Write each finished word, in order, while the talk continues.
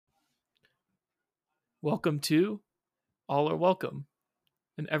Welcome to All Are Welcome,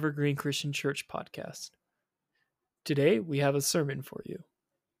 an Evergreen Christian Church podcast. Today we have a sermon for you.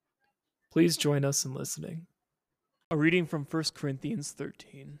 Please join us in listening. A reading from 1 Corinthians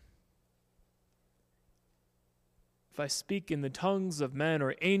 13. If I speak in the tongues of men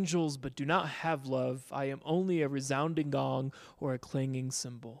or angels but do not have love, I am only a resounding gong or a clanging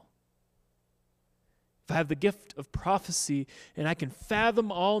cymbal. If I have the gift of prophecy and I can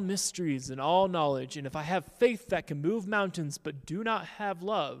fathom all mysteries and all knowledge, and if I have faith that can move mountains but do not have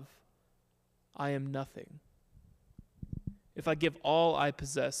love, I am nothing. If I give all I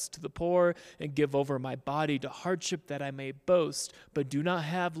possess to the poor and give over my body to hardship that I may boast but do not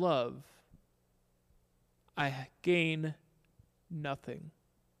have love, I gain nothing.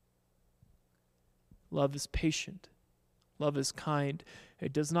 Love is patient. Love is kind.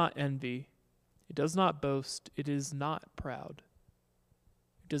 It does not envy. It does not boast. It is not proud.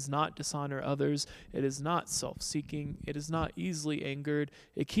 It does not dishonor others. It is not self-seeking. It is not easily angered.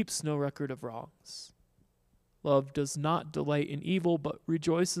 It keeps no record of wrongs. Love does not delight in evil, but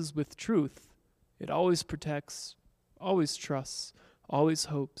rejoices with truth. It always protects, always trusts, always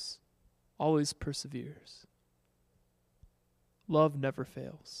hopes, always perseveres. Love never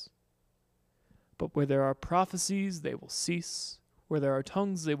fails. But where there are prophecies, they will cease. Where there are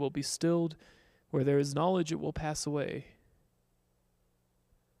tongues, they will be stilled. Where there is knowledge, it will pass away.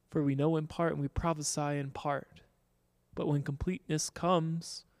 For we know in part and we prophesy in part. But when completeness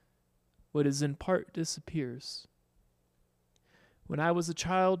comes, what is in part disappears. When I was a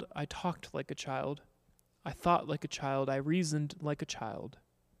child, I talked like a child. I thought like a child. I reasoned like a child.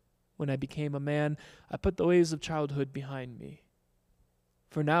 When I became a man, I put the ways of childhood behind me.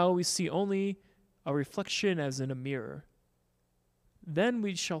 For now we see only a reflection as in a mirror. Then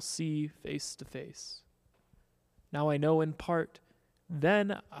we shall see face to face. Now I know in part,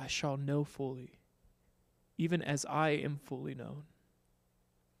 then I shall know fully, even as I am fully known.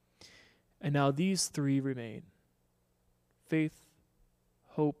 And now these three remain: faith,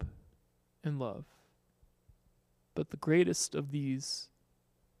 hope, and love. But the greatest of these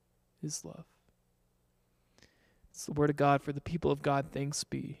is love. It's the word of God for the people of God. Thanks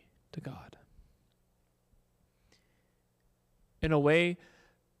be to God. In a way,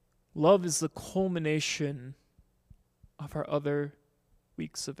 love is the culmination of our other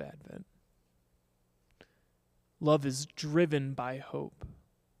weeks of Advent. Love is driven by hope.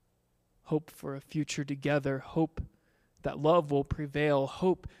 Hope for a future together. Hope that love will prevail.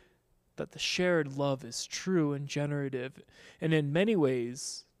 Hope that the shared love is true and generative. And in many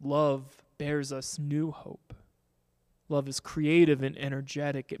ways, love bears us new hope. Love is creative and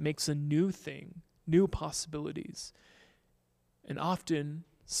energetic. It makes a new thing, new possibilities. And often,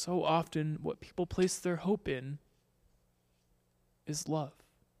 so often, what people place their hope in is love.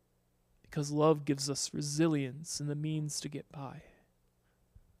 Because love gives us resilience and the means to get by.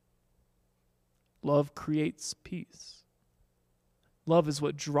 Love creates peace. Love is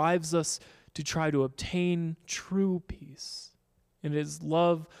what drives us to try to obtain true peace. And it is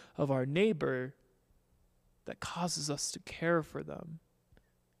love of our neighbor that causes us to care for them.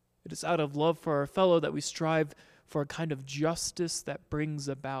 It is out of love for our fellow that we strive for a kind of justice that brings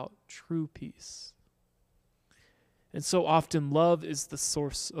about true peace. And so often love is the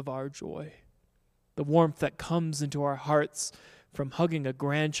source of our joy. The warmth that comes into our hearts from hugging a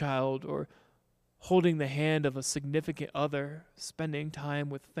grandchild or holding the hand of a significant other, spending time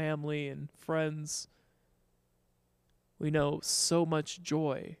with family and friends. We know so much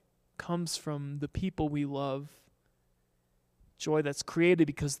joy comes from the people we love. Joy that's created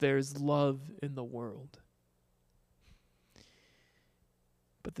because there's love in the world.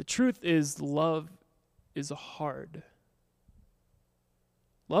 But the truth is, love is hard.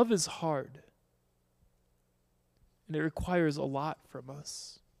 Love is hard. And it requires a lot from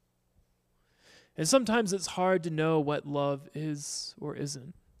us. And sometimes it's hard to know what love is or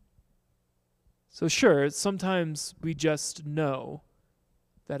isn't. So sure, sometimes we just know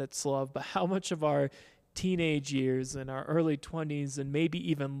that it's love, but how much of our teenage years and our early 20s and maybe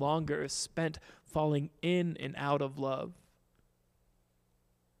even longer is spent falling in and out of love?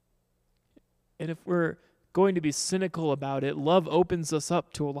 And if we're going to be cynical about it, love opens us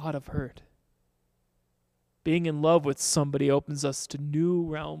up to a lot of hurt. Being in love with somebody opens us to new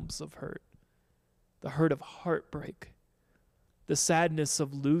realms of hurt. The hurt of heartbreak, the sadness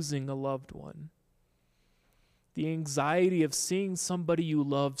of losing a loved one, the anxiety of seeing somebody you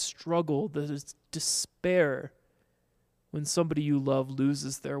love struggle, the despair when somebody you love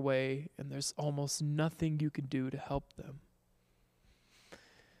loses their way and there's almost nothing you can do to help them.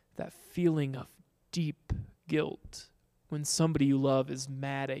 That feeling of deep guilt when somebody you love is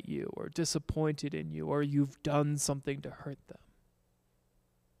mad at you or disappointed in you or you've done something to hurt them.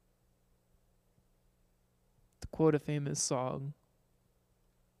 To quote a famous song,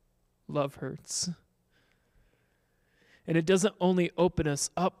 love hurts. And it doesn't only open us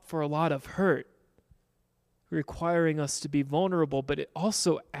up for a lot of hurt, requiring us to be vulnerable, but it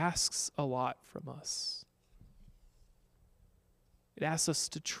also asks a lot from us. It asks us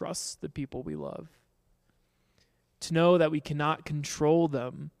to trust the people we love, to know that we cannot control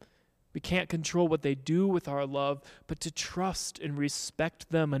them. We can't control what they do with our love, but to trust and respect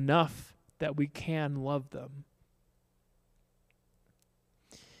them enough that we can love them.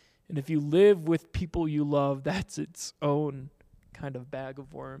 And if you live with people you love, that's its own kind of bag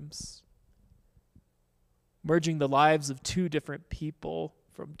of worms. Merging the lives of two different people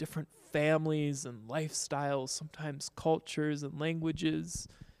from different families and lifestyles, sometimes cultures and languages,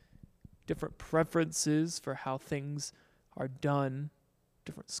 different preferences for how things are done,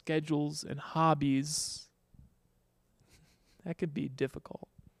 different schedules and hobbies. That could be difficult.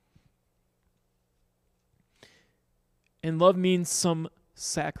 And love means some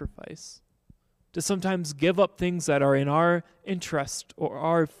sacrifice, to sometimes give up things that are in our interest or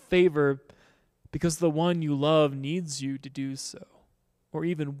our favor because the one you love needs you to do so, or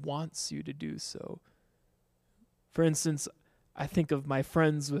even wants you to do so. For instance, I think of my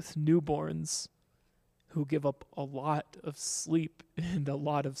friends with newborns who give up a lot of sleep and a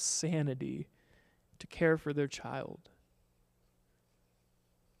lot of sanity to care for their child.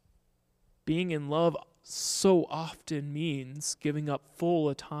 Being in love so often means giving up full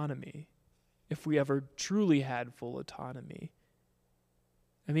autonomy, if we ever truly had full autonomy.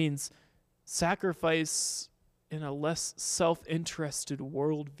 It means sacrifice in a less self-interested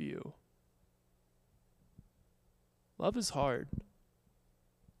worldview. Love is hard.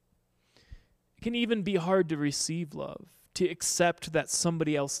 It can even be hard to receive love, to accept that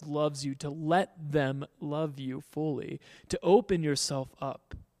somebody else loves you, to let them love you fully, to open yourself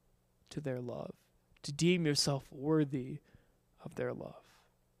up to their love, to deem yourself worthy of their love.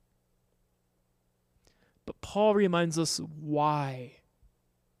 But Paul reminds us why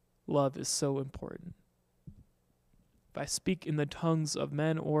love is so important. If I speak in the tongues of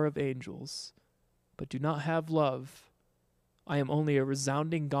men or of angels, but do not have love, I am only a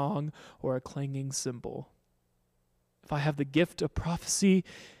resounding gong or a clanging cymbal. If I have the gift of prophecy,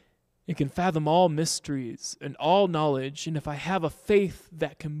 it can fathom all mysteries and all knowledge, and if I have a faith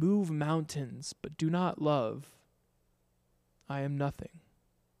that can move mountains but do not love, I am nothing.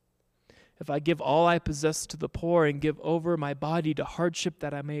 If I give all I possess to the poor and give over my body to hardship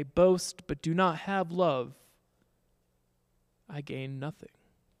that I may boast but do not have love, I gain nothing.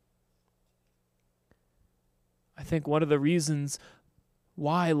 I think one of the reasons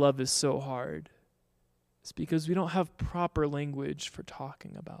why love is so hard is because we don't have proper language for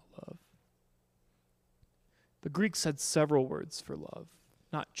talking about love. The Greeks had several words for love,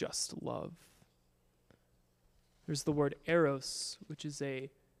 not just love. There's the word eros, which is a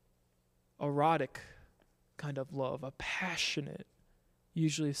erotic kind of love, a passionate,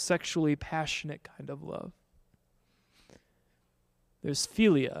 usually sexually passionate kind of love. There's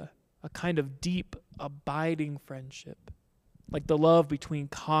philia, a kind of deep, abiding friendship, like the love between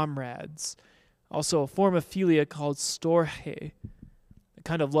comrades. Also a form of philia called storge, a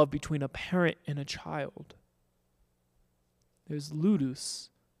kind of love between a parent and a child. There's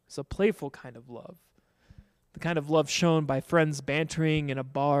ludus, it's a playful kind of love, the kind of love shown by friends bantering in a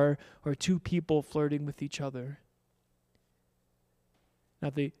bar or two people flirting with each other.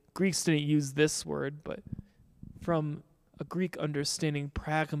 Now the Greeks didn't use this word, but from a Greek understanding,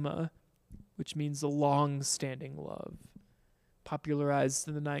 pragma, which means a long-standing love, popularized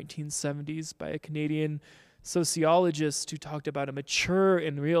in the 1970s by a Canadian sociologist who talked about a mature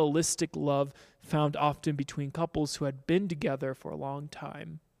and realistic love found often between couples who had been together for a long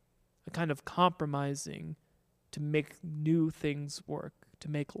time, a kind of compromising to make new things work, to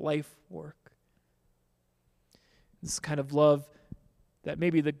make life work. This kind of love that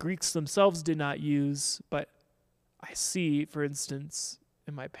maybe the Greeks themselves did not use, but I see, for instance,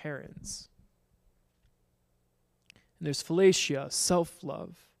 in my parents. And there's philatia,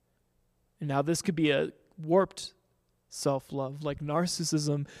 self-love. And now this could be a warped self-love, like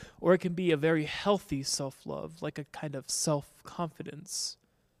narcissism, or it can be a very healthy self-love, like a kind of self-confidence.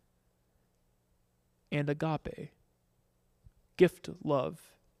 And agape, gift love,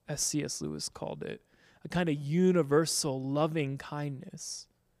 as C.S. Lewis called it, a kind of universal loving kindness,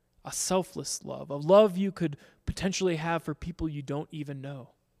 a selfless love, a love you could potentially have for people you don't even know.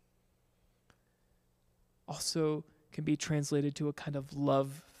 Also can be translated to a kind of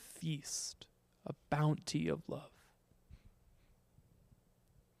love feast, a bounty of love.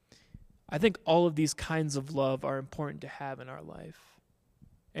 I think all of these kinds of love are important to have in our life.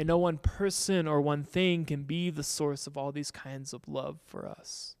 And no one person or one thing can be the source of all these kinds of love for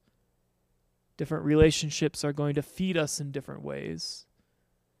us. Different relationships are going to feed us in different ways.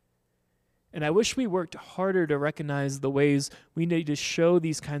 And I wish we worked harder to recognize the ways we need to show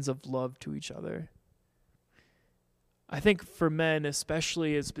these kinds of love to each other. I think for men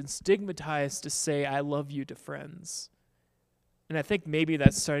especially, it's been stigmatized to say, I love you to friends. And I think maybe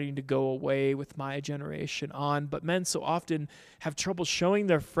that's starting to go away with my generation on, but men so often have trouble showing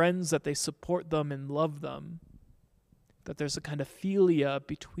their friends that they support them and love them, that there's a kind of philia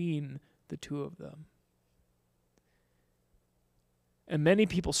between the two of them. And many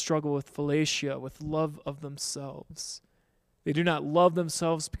people struggle with philatia, with love of themselves. They do not love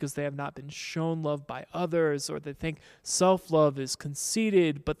themselves because they have not been shown love by others, or they think self-love is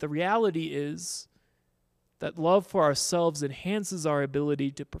conceited, but the reality is that love for ourselves enhances our ability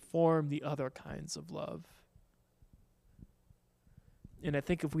to perform the other kinds of love. And I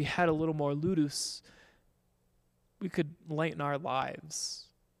think if we had a little more ludus, we could lighten our lives,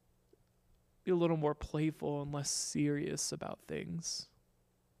 be a little more playful and less serious about things.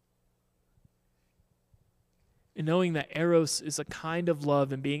 And knowing that eros is a kind of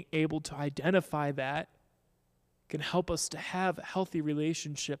love and being able to identify that can help us to have healthy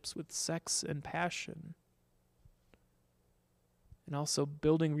relationships with sex and passion. And also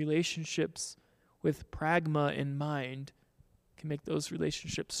building relationships with pragma in mind can make those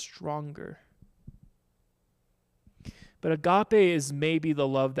relationships stronger. But agape is maybe the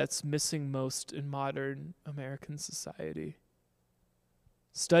love that's missing most in modern American society.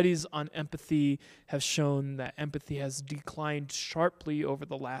 Studies on empathy have shown that empathy has declined sharply over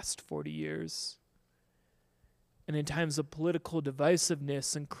the last 40 years. And in times of political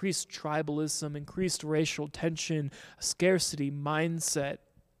divisiveness, increased tribalism, increased racial tension, a scarcity mindset,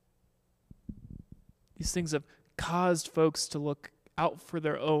 these things have caused folks to look out for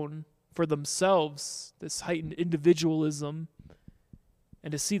themselves, this heightened individualism,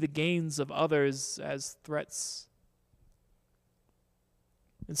 and to see the gains of others as threats.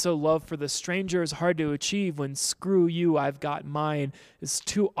 And so love for the stranger is hard to achieve when screw you, I've got mine is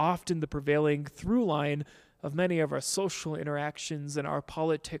too often the prevailing through line of many of our social interactions and our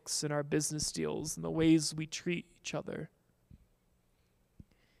politics and our business deals and the ways we treat each other.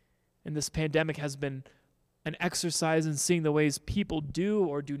 And this pandemic has been an exercise in seeing the ways people do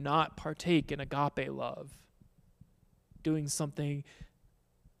or do not partake in agape love, doing something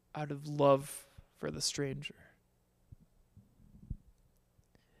out of love for the stranger.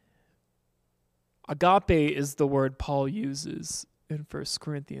 Agape is the word Paul uses in 1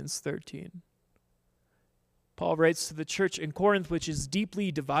 Corinthians 13. Paul writes to the church in Corinth, which is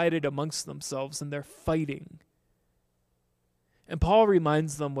deeply divided amongst themselves, and they're fighting. And Paul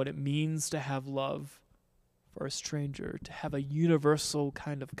reminds them what it means to have love for a stranger, to have a universal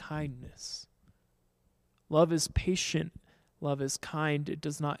kind of kindness. Love is patient. Love is kind. It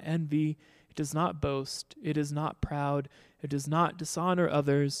does not envy. It does not boast. It is not proud. It does not dishonor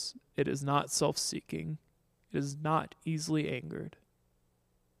others. It is not self-seeking. It is not easily angered.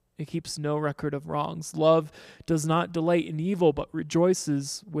 It keeps no record of wrongs. Love does not delight in evil, but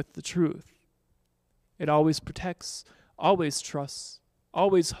rejoices with the truth. It always protects, always trusts,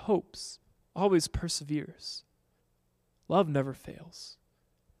 always hopes, always perseveres. Love never fails.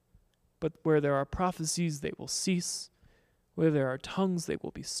 But where there are prophecies, they will cease. Where there are tongues, they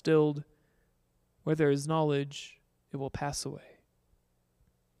will be stilled. Where there is knowledge, it will pass away.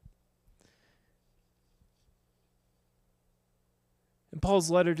 In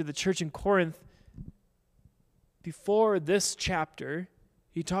Paul's letter to the church in Corinth, before this chapter,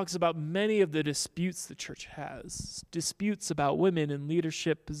 he talks about many of the disputes the church has. Disputes about women in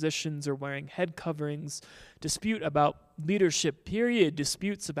leadership positions or wearing head coverings. Dispute about leadership, period.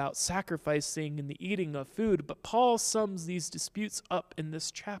 Disputes about sacrificing and the eating of food. But Paul sums these disputes up in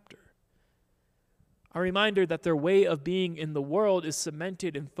this chapter. A reminder that their way of being in the world is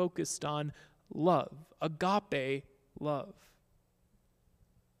cemented and focused on love, agape love.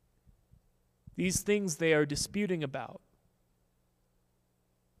 These things they are disputing about.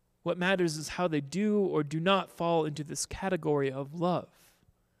 What matters is how they do or do not fall into this category of love.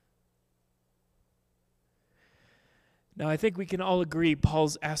 Now, I think we can all agree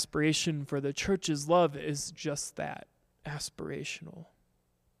Paul's aspiration for the church's love is just that, aspirational.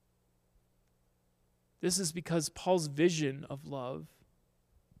 This is because Paul's vision of love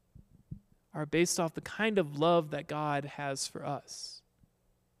are based off the kind of love that God has for us.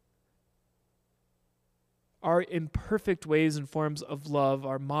 Our imperfect ways and forms of love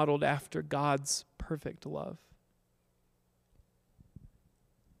are modeled after God's perfect love.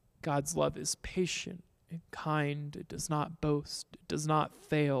 God's love is patient and kind. It does not boast. It does not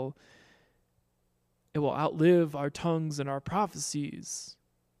fail. It will outlive our tongues and our prophecies.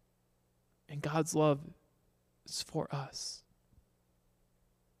 And God's love is for us,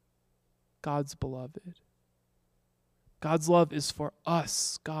 God's beloved. God's love is for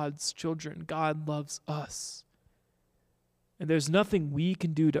us, God's children. God loves us. And there's nothing we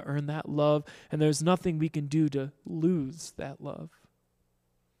can do to earn that love, and there's nothing we can do to lose that love.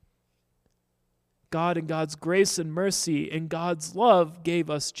 God, in God's grace and mercy and God's love, gave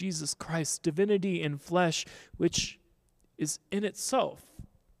us Jesus Christ, divinity in flesh, which is in itself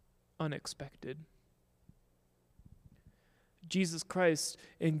unexpected. Jesus Christ,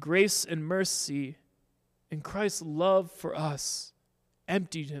 in grace and mercy, in Christ's love for us,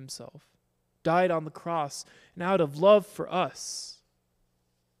 emptied himself, died on the cross, and out of love for us,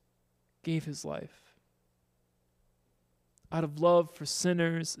 gave his life. Out of love for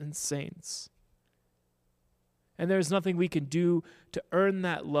sinners and saints. And there's nothing we can do to earn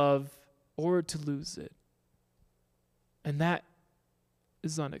that love or to lose it. And that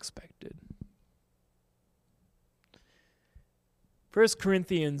is unexpected. 1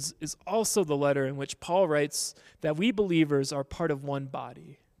 Corinthians is also the letter in which Paul writes that we believers are part of one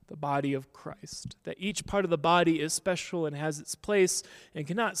body, the body of Christ, that each part of the body is special and has its place and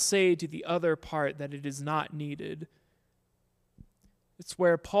cannot say to the other part that it is not needed. It's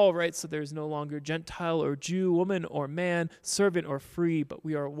where Paul writes that there is no longer Gentile or Jew, woman or man, servant or free, but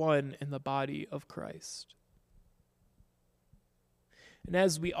we are one in the body of Christ. And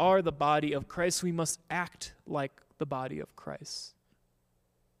as we are the body of Christ, we must act like the body of Christ.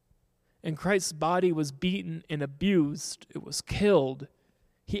 And Christ's body was beaten and abused. It was killed.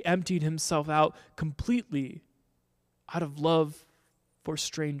 He emptied himself out completely out of love for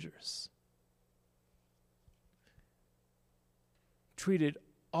strangers. Treated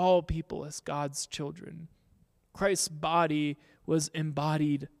all people as God's children. Christ's body was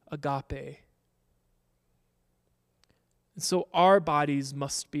embodied agape. And so our bodies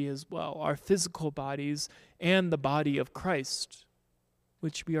must be as well, our physical bodies and the body of Christ,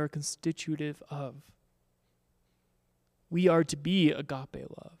 which we are constitutive of. We are to be agape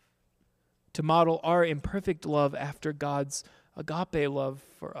love, to model our imperfect love after God's agape love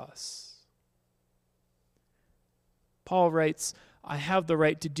for us. Paul writes, I have the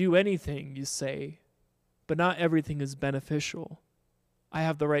right to do anything, you say, but not everything is beneficial. I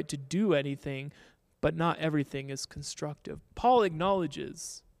have the right to do anything, but not everything is constructive. Paul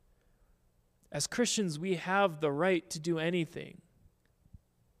acknowledges, as Christians, we have the right to do anything,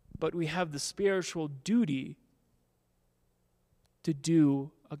 but we have the spiritual duty to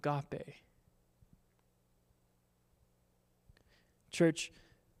do agape. Church,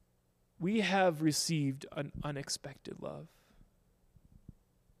 we have received an unexpected love,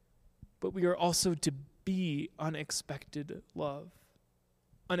 but we are also to be unexpected love,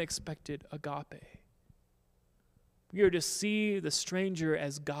 unexpected agape. We are to see the stranger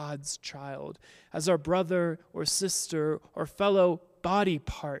as God's child, as our brother or sister or fellow body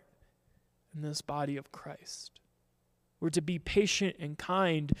part in this body of Christ. We're to be patient and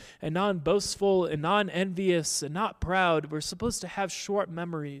kind and non-boastful and non-envious and not proud. We're supposed to have short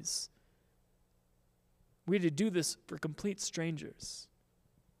memories. We're to do this for complete strangers.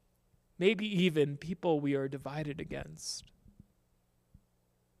 Maybe even people we are divided against.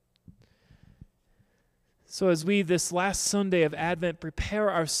 So as we, this last Sunday of Advent,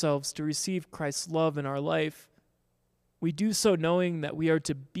 prepare ourselves to receive Christ's love in our life, we do so knowing that we are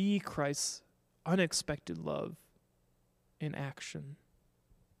to be Christ's unexpected love in action.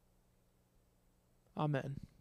 Amen.